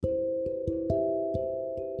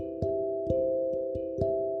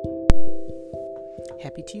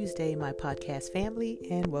Happy Tuesday, my podcast family,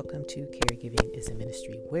 and welcome to Caregiving is a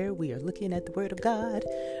Ministry, where we are looking at the Word of God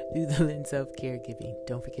through the lens of caregiving.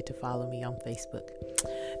 Don't forget to follow me on Facebook.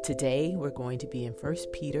 Today, we're going to be in 1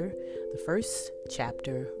 Peter, the first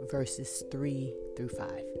chapter, verses 3 through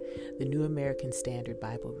 5. The New American Standard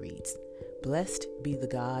Bible reads, "Blessed be the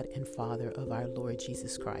God and Father of our Lord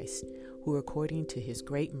Jesus Christ, who according to his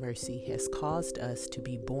great mercy has caused us to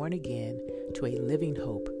be born again to a living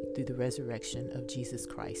hope through the resurrection of Jesus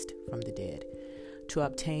Christ from the dead, to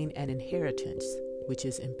obtain an inheritance which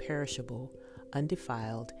is imperishable,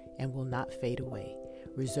 undefiled, and will not fade away,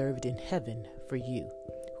 reserved in heaven for you,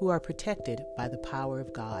 who are protected by the power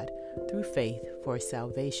of God through faith for a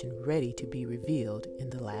salvation ready to be revealed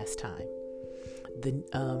in the last time." The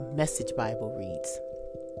Message Bible reads,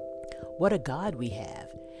 "What a God we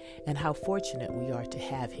have, and how fortunate we are to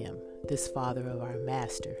have him, this Father of our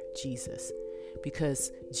Master, Jesus.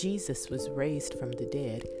 Because Jesus was raised from the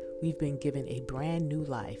dead, we've been given a brand new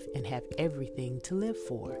life and have everything to live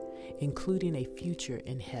for, including a future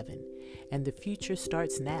in heaven. And the future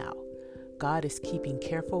starts now. God is keeping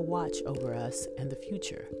careful watch over us and the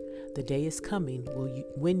future. The day is coming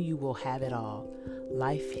when you will have it all,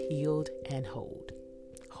 life healed and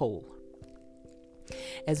whole.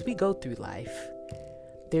 As we go through life,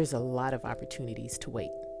 there's a lot of opportunities to wait,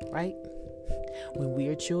 right? When we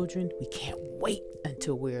are children, we can't wait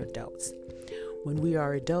until we're adults. When we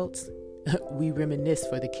are adults, we reminisce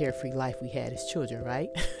for the carefree life we had as children, right?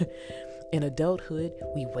 In adulthood,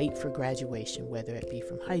 we wait for graduation, whether it be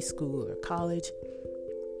from high school or college.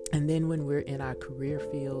 And then when we're in our career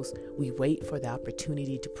fields, we wait for the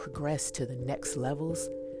opportunity to progress to the next levels.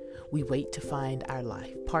 We wait to find our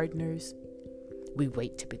life partners. We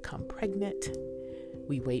wait to become pregnant.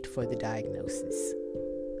 We wait for the diagnosis.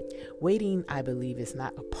 Waiting, I believe, is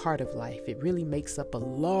not a part of life. It really makes up a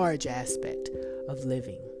large aspect of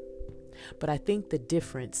living. But I think the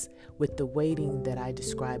difference with the waiting that I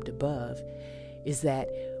described above is that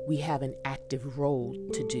we have an active role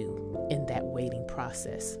to do in that waiting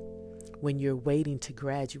process. When you're waiting to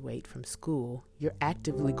graduate from school, you're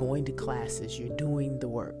actively going to classes, you're doing the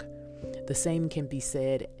work. The same can be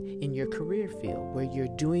said in your career field, where you're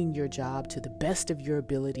doing your job to the best of your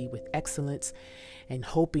ability with excellence and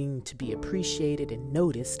hoping to be appreciated and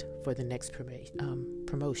noticed for the next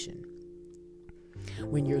promotion.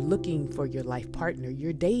 When you're looking for your life partner,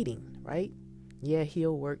 you're dating, right? Yeah,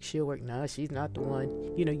 he'll work, she'll work. No, she's not the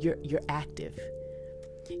one. You're active.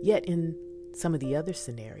 Yet in some of the other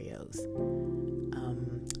scenarios,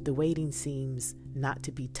 the waiting seems not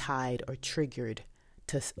to be tied or triggered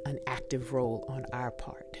to an active role on our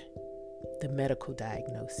part. The medical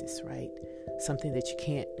diagnosis, right? Something that you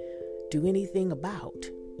can't do anything about.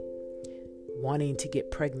 Wanting to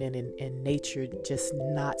get pregnant and nature just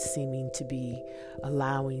not seeming to be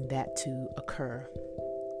allowing that to occur.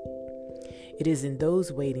 It is in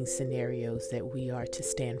those waiting scenarios that we are to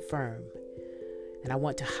stand firm. And I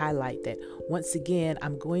want to highlight that once again,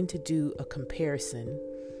 I'm going to do a comparison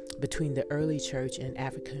between the early church and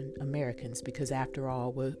African Americans, because after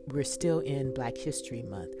all, we're still in Black History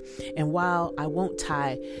Month. And while I won't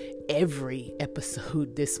tie every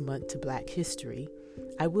episode this month to Black history,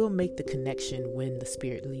 I will make the connection when the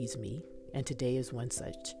Spirit leads me, and today is one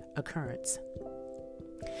such occurrence.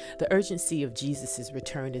 The urgency of Jesus'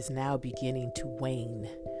 return is now beginning to wane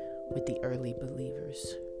with the early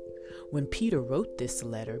believers. When Peter wrote this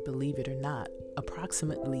letter, believe it or not,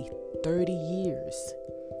 approximately 30 years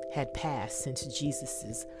had passed since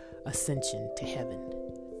Jesus' ascension to heaven.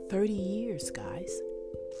 30 years, guys.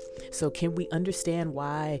 So can we understand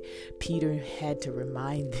why Peter had to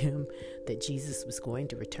remind them that Jesus was going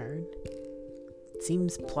to return?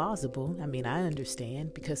 Seems plausible. I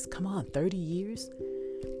understand, because come on, 30 years?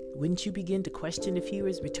 Wouldn't you begin to question if he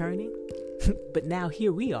was returning? But now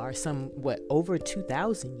here we are, over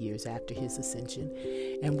 2,000 years after his ascension,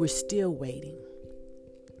 and we're still waiting.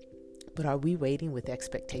 But are we waiting with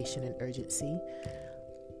expectation and urgency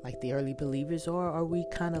like the early believers, or are we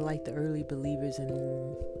kind of like the early believers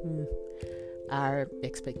and our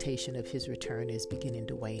expectation of his return is beginning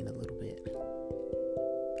to wane a little bit?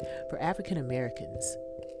 For African Americans,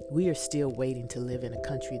 we are still waiting to live in a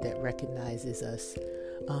country that recognizes us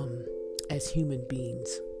as human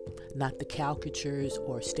beings, not the caricatures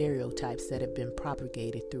or stereotypes that have been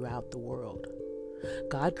propagated throughout the world.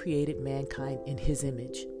 God created mankind in his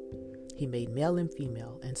image. He made male and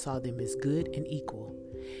female and saw them as good and equal.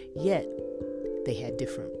 Yet, they had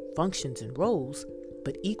different functions and roles,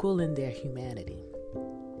 but equal in their humanity.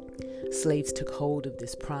 Slaves took hold of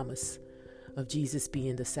this promise of Jesus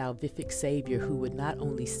being the salvific Savior who would not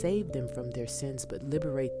only save them from their sins, but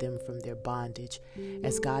liberate them from their bondage,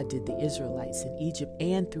 as God did the Israelites in Egypt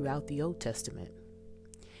and throughout the Old Testament.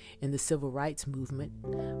 In the civil rights movement,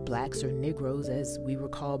 blacks or Negroes, as we were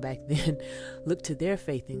called back then, looked to their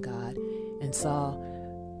faith in God and saw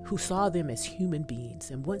them as human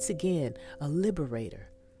beings, and once again, a liberator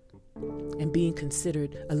from being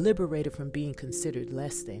considered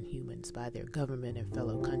less than humans by their government and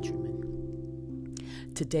fellow countrymen.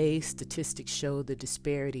 Today, statistics show the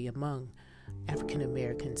disparity among African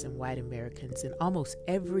Americans and white Americans in almost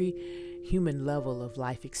every human level of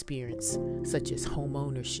life experience, such as home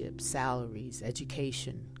ownership, salaries,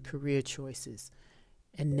 education, career choices,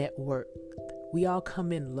 and net worth. We all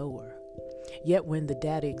come in lower. Yet when the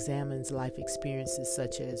data examines life experiences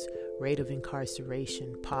such as rate of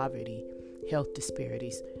incarceration, poverty, health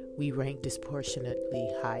disparities, we rank disproportionately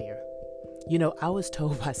higher. You know, I was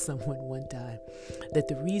told by someone one time that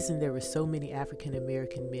the reason there were so many African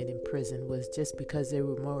American men in prison was just because they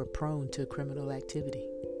were more prone to criminal activity.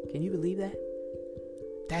 Can you believe that?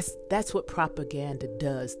 That's what propaganda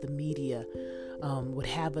does. The media would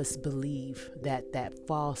have us believe that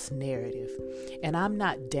false narrative. And I'm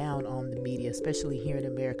not down on the media, especially here in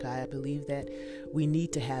America. I believe that we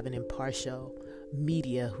need to have an impartial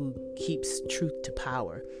media who keeps truth to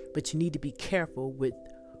power. But you need to be careful with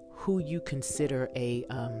who you consider a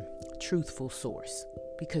truthful source,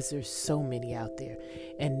 because there's so many out there.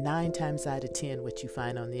 And 9 times out of 10, what you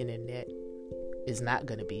find on the internet is not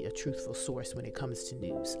going to be a truthful source when it comes to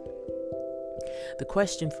news. The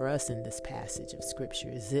question for us in this passage of Scripture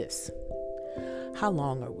is this: how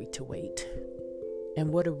long are we to wait?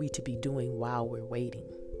 And what are we to be doing while we're waiting?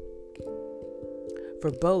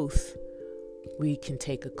 For both, we can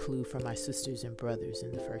take a clue from our sisters and brothers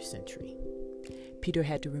in the first century. Peter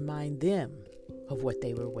had to remind them of what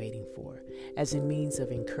they were waiting for, as a means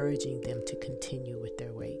of encouraging them to continue with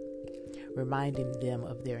their wait, reminding them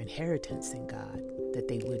of their inheritance in God that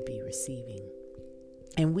they would be receiving.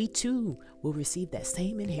 And we too will receive that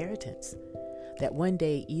same inheritance, that one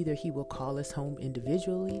day either he will call us home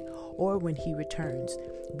individually, or when he returns,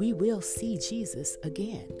 we will see Jesus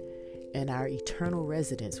again, and our eternal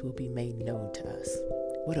residence will be made known to us.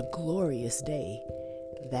 What a glorious day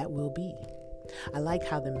that will be. I like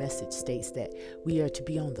how the Message states that we are to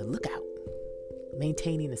be on the lookout,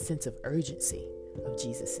 maintaining a sense of urgency of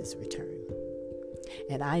Jesus' return.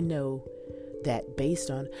 And I know that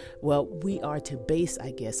we are to base,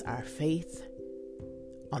 our faith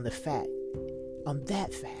on that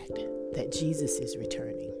fact that Jesus is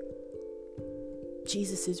returning.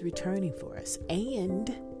 Jesus is returning for us,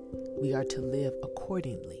 and we are to live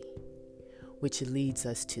accordingly, which leads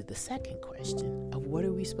us to the second question of what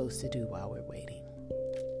are we supposed to do while we're waiting?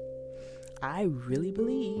 I really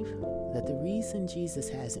believe that the reason Jesus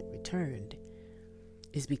hasn't returned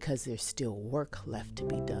is because there's still work left to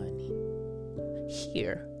be done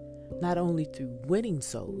here, not only through winning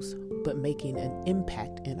souls, but making an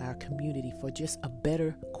impact in our community for just a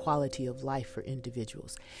better quality of life for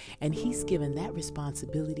individuals. And he's given that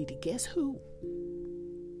responsibility to guess who?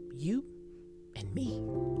 You and me.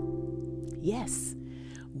 Yes,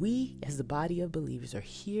 we as the body of believers are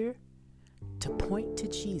here to point to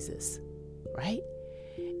Jesus, right?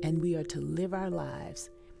 And we are to live our lives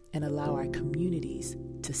and allow our communities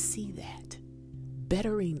to see that,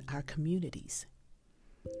 bettering our communities.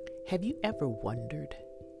 Have you ever wondered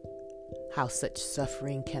how such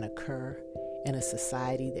suffering can occur in a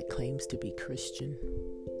society that claims to be Christian?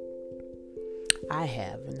 I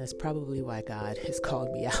have, and that's probably why God has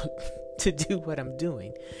called me out to do what I'm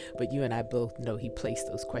doing. But you and I both know he placed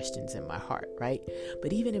those questions in my heart, right?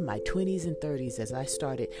 But even in my 20s and 30s, as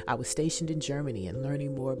I was stationed in Germany and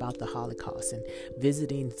learning more about the Holocaust and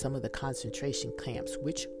visiting some of the concentration camps,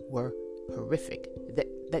 which were horrific.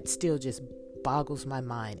 That still just boggles my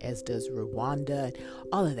mind, as does Rwanda and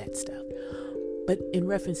all of that stuff. But in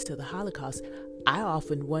reference to the Holocaust, I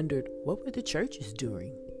often wondered, what were the churches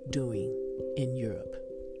doing in Europe?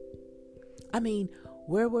 I mean,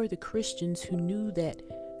 where were the Christians who knew that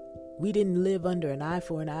we didn't live under an eye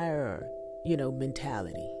for an eye or,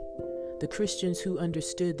 mentality? The Christians who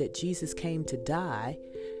understood that Jesus came to die,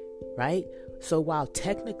 right? So while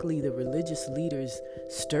technically the religious leaders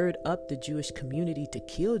stirred up the Jewish community to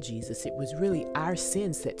kill Jesus, it was really our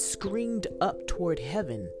sins that screamed up toward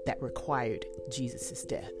heaven that required Jesus'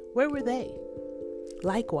 death. Where were they?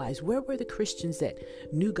 Likewise, where were the Christians that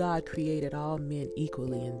knew God created all men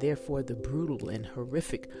equally, and therefore the brutal and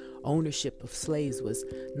horrific ownership of slaves was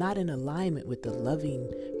not in alignment with the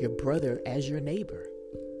loving your brother as your neighbor?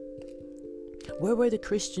 Where were the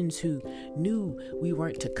Christians who knew we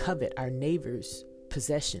weren't to covet our neighbors'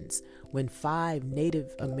 possessions when 5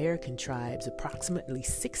 Native American tribes, approximately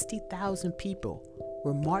 60,000 people,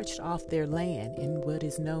 were marched off their land in what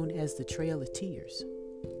is known as the Trail of Tears?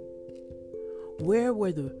 Where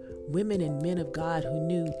were the women and men of God who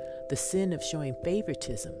knew the sin of showing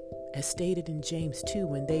favoritism, as stated in James 2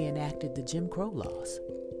 when they enacted the Jim Crow laws?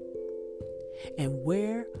 And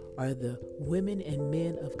where are the women and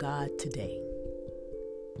men of God today?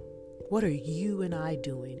 What are you and I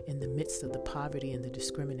doing in the midst of the poverty and the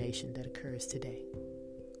discrimination that occurs today?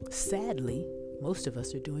 Sadly, most of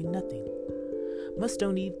us are doing nothing.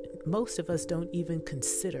 Most of us don't even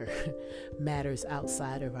consider matters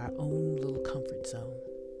outside of our own little comfort zone.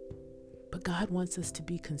 But God wants us to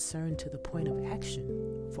be concerned to the point of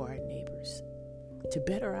action for our neighbors, to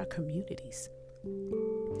better our communities.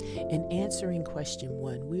 In answering question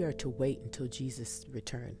 1, we are to wait until Jesus'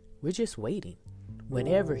 return. We're just waiting.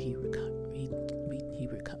 Whenever he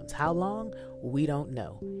comes. How long? We don't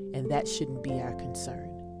know. And that shouldn't be our concern.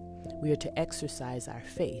 We are to exercise our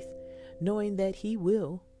faith, knowing that he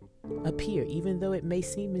will appear, even though it may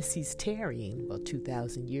seem as he's tarrying. Well,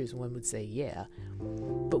 2,000 years, one would say, yeah.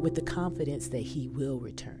 But with the confidence that he will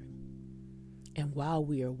return. And while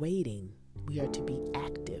we are waiting, we are to be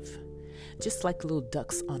active. Just like little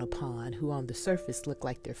ducks on a pond who on the surface look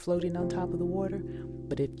like they're floating on top of the water.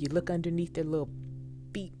 But if you look underneath, their little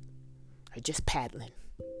feet are just paddling.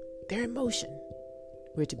 They're in motion.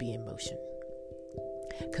 We're to be in motion.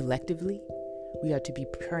 Collectively, we are to be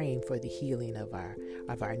praying for the healing of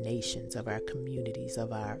our nations, of our communities,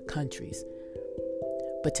 of our countries.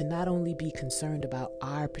 But to not only be concerned about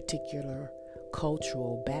our particular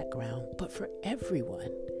cultural background, but for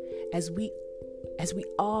everyone, as we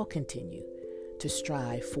all continue to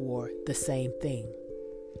strive for the same thing.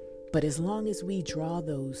 But as long as we draw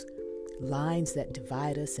those lines that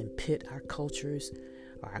divide us and pit our cultures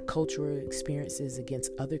or our cultural experiences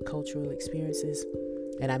against other cultural experiences,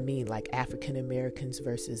 and I mean like African Americans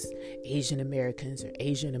versus Asian Americans or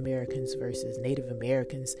Asian Americans versus Native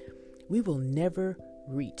Americans, we will never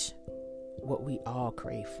reach what we all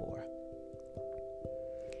crave for.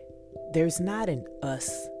 There's not an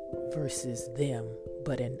us versus them,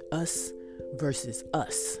 but an us versus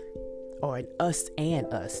us, or an us and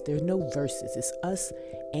us. There's no verses. It's us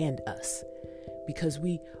and us, because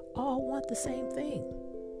we all want the same thing.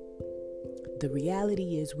 The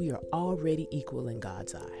reality is we are already equal in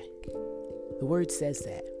God's eye. The word says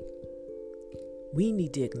that. We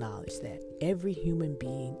need to acknowledge that every human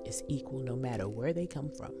being is equal no matter where they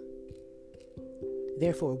come from.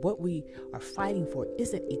 Therefore, what we are fighting for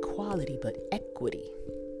isn't equality, but equity,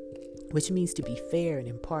 which means to be fair and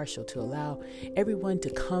impartial, to allow everyone to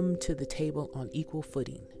come to the table on equal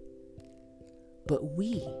footing. But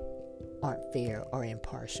we aren't fair or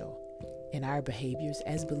impartial in our behaviors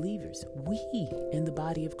as believers. We, in the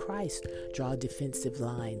body of Christ, draw defensive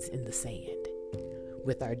lines in the sand,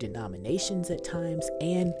 with our denominations at times,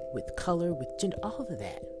 and with color, with gender, all of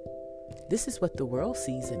that. This is what the world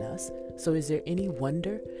sees in us. So is there any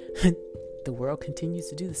wonder the world continues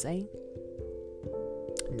to do the same?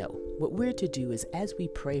 No. What we're to do is, as we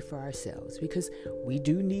pray for ourselves, because we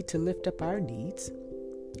do need to lift up our needs,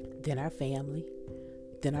 then our family,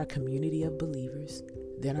 then our community of believers,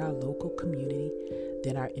 then our local community,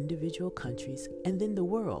 then our individual countries, and then the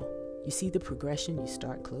world. You see the progression? You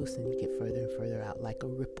start close and you get further and further out like a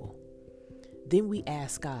ripple. Then we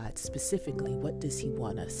ask God specifically, what does he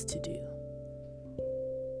want us to do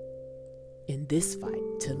in this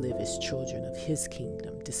fight to live as children of his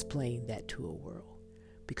kingdom, displaying that to a world?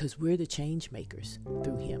 Because we're the change makers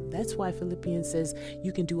through him. That's why Philippians says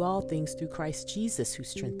you can do all things through Christ Jesus who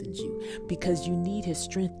strengthens you, because you need his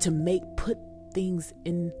strength to put things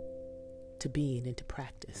into being, into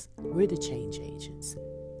practice. We're the change agents.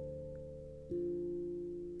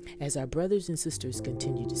 As our brothers and sisters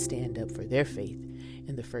continue to stand up for their faith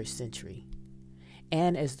in the first century,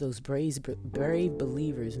 and as those brave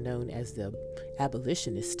believers known as the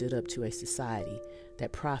abolitionists stood up to a society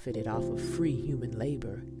that profited off of free human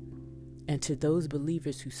labor, and to those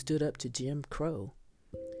believers who stood up to Jim Crow,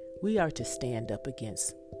 we are to stand up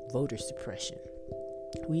against voter suppression.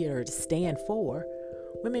 We are to stand for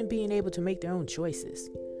women being able to make their own choices,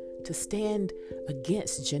 to stand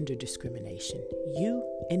against gender discrimination, you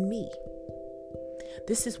and me.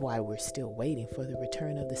 This is why we're still waiting for the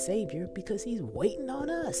return of the Savior, because he's waiting on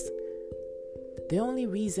us. The only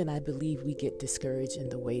reason I believe we get discouraged in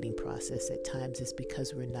the waiting process at times is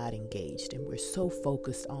because we're not engaged and we're so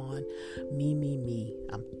focused on me.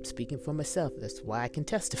 I'm speaking for myself. That's why I can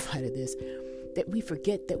testify to this, that we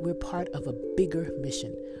forget that we're part of a bigger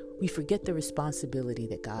mission. we forget the responsibility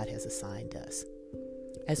that God has assigned us.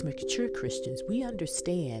 As mature Christians, we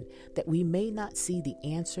understand that we may not see the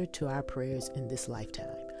answer to our prayers in this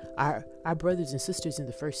lifetime. Our brothers and sisters in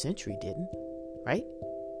the first century didn't, right?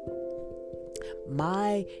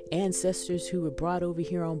 My ancestors who were brought over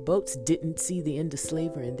here on boats didn't see the end of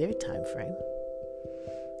slavery in their time frame.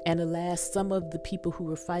 And alas, some of the people who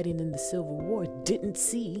were fighting in the Civil War didn't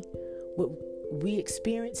see what we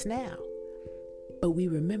experience now. But we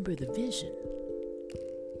remember the vision.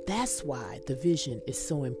 That's why the vision is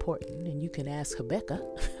so important. And you can ask Habakkuk.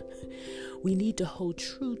 We need to hold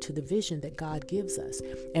true to the vision that God gives us.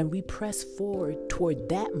 And we press forward toward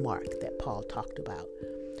that mark that Paul talked about.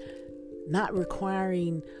 Not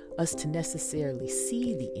requiring us to necessarily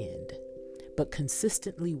see the end, but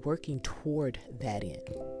consistently working toward that end.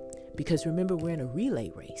 Because remember, we're in a relay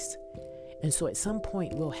race. And so at some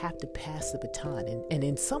point, we'll have to pass the baton. And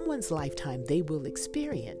in someone's lifetime, they will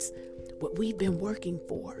experience what we've been working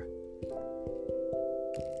for.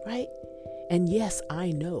 Right? And yes,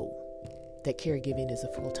 I know that caregiving is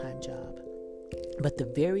a full-time job. But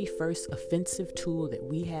the very first offensive tool that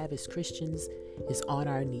we have as Christians is on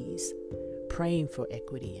our knees, praying for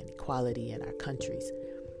equity and equality in our countries,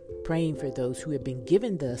 praying for those who have been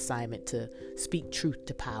given the assignment to speak truth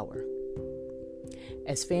to power.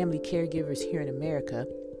 As family caregivers here in America,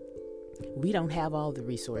 we don't have all the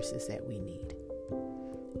resources that we need.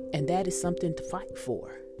 And that is something to fight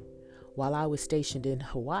for. While I was stationed in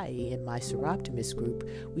Hawaii in my Seroptimus group,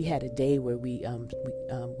 we had a day where we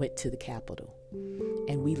went to the Capitol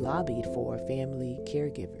and we lobbied for family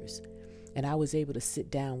caregivers. And I was able to sit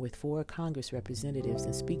down with 4 Congress representatives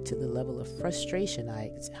and speak to the level of frustration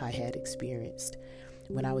I had experienced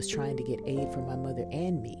when I was trying to get aid for my mother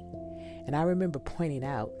and me. And I remember pointing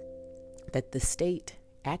out that the state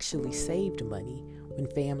actually saved money when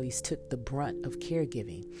families took the brunt of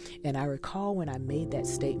caregiving. And I recall when I made that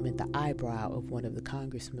statement, the eyebrow of one of the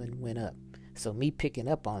congressmen went up. So me picking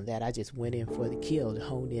up on that, I just went in for the kill to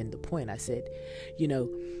hone in the point. I said,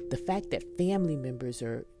 the fact that family members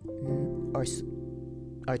are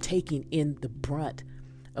taking in the brunt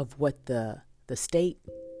of what the state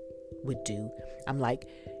would do, I'm like,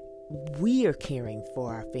 we are caring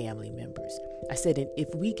for our family members. I said, and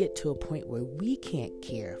if we get to a point where we can't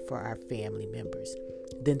care for our family members,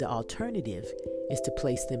 then the alternative is to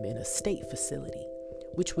place them in a state facility,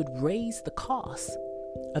 which would raise the cost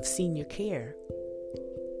of senior care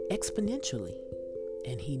exponentially.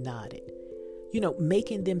 And he nodded,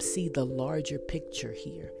 making them see the larger picture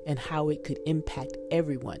here and how it could impact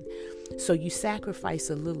everyone. So you sacrifice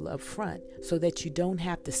a little up front so that you don't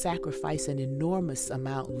have to sacrifice an enormous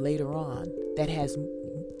amount later on that has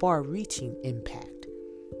far-reaching impact.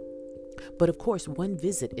 But of course, one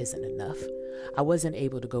visit isn't enough. I wasn't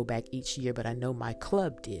able to go back each year, but I know my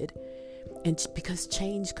club did. And because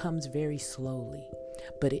change comes very slowly,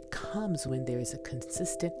 but it comes when there is a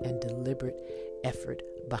consistent and deliberate effort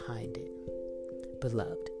behind it.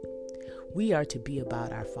 Beloved, we are to be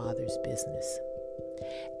about our Father's business.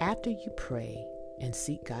 After you pray and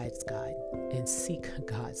seek God's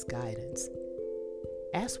guidance,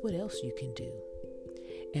 ask what else you can do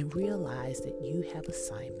and realize that you have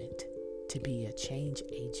assignment to be a change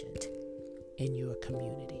agent in your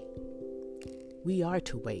community. We are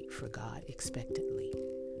to wait for God expectantly,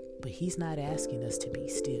 but He's not asking us to be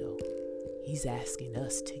still. He's asking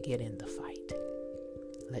us to get in the fight.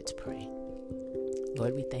 Let's pray.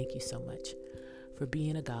 Lord, we thank you so much for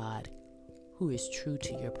being a God who is true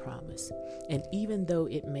to your promise. And even though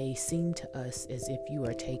it may seem to us as if you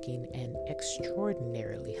are taking an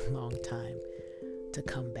extraordinarily long time to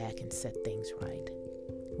come back and set things right,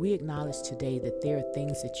 we acknowledge today that there are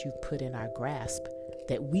things that you've put in our grasp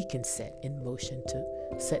that we can set in motion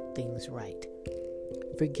to set things right.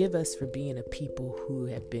 Forgive us for being a people who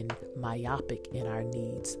have been myopic in our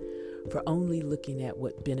needs, for only looking at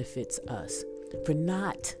what benefits us, for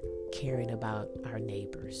not caring about our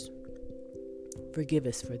neighbors. Forgive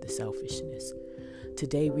us for the selfishness.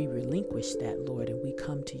 Today we relinquish that, Lord, and we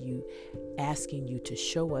come to you asking you to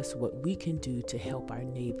show us what we can do to help our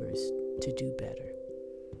neighbors to do better.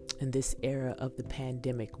 In this era of the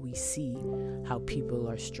pandemic, we see how people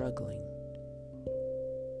are struggling,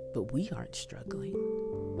 but we aren't struggling.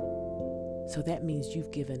 So that means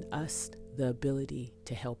you've given us the ability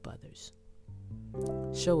to help others.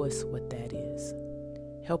 Show us what that is.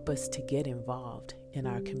 Help us to get involved in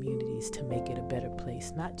our communities to make it a better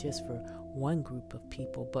place, not just for one group of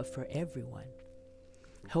people, but for everyone.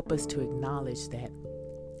 Help us to acknowledge that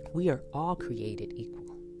we are all created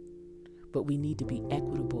equal, but we need to be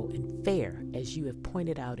equitable and fair, as you have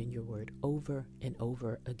pointed out in your word over and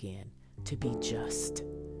over again, to be just.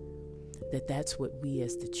 that's what we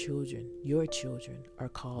as the children, your children, are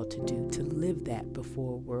called to do, to live that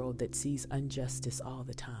before a world that sees injustice all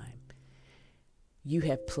the time. You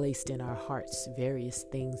have placed in our hearts various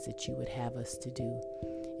things that you would have us to do,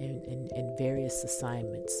 and various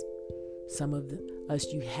assignments. Some of us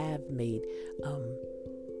you have made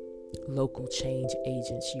local change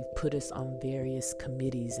agents. You've put us on various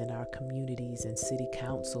committees in our communities, and city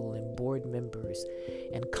council and board members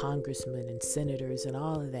and congressmen and senators and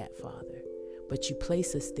all of that, Father. But you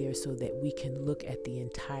place us there so that we can look at the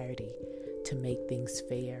entirety to make things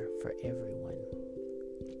fair for everyone.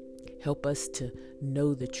 Help us to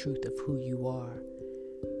know the truth of who you are,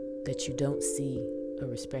 that you don't see a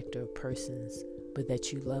respecter of persons, but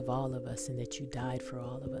that you love all of us and that you died for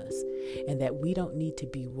all of us, and that we don't need to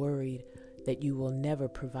be worried that you will never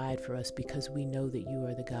provide for us, because we know that you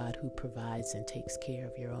are the God who provides and takes care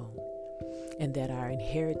of your own, and that our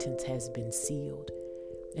inheritance has been sealed,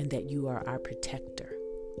 and that you are our protector.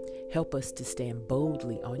 Help us to stand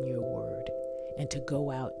boldly on your word and to go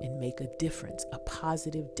out and make a difference, a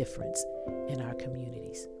positive difference in our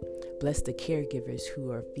communities. Bless the caregivers who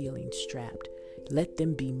are feeling strapped. Let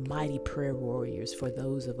them be mighty prayer warriors for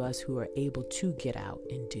those of us who are able to get out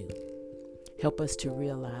and do. Help us to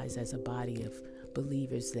realize as a body of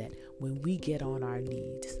believers that when we get on our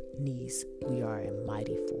knees, we are a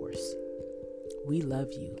mighty force. We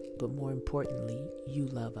love you, but more importantly, you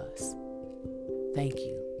love us. Thank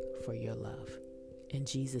you for your love. In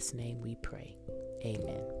Jesus' name we pray.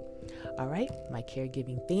 Amen. All right, my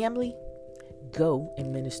caregiving family, go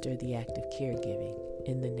and minister the act of caregiving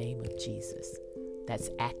in the name of Jesus. That's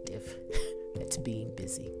active. That's being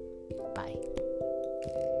busy. Bye.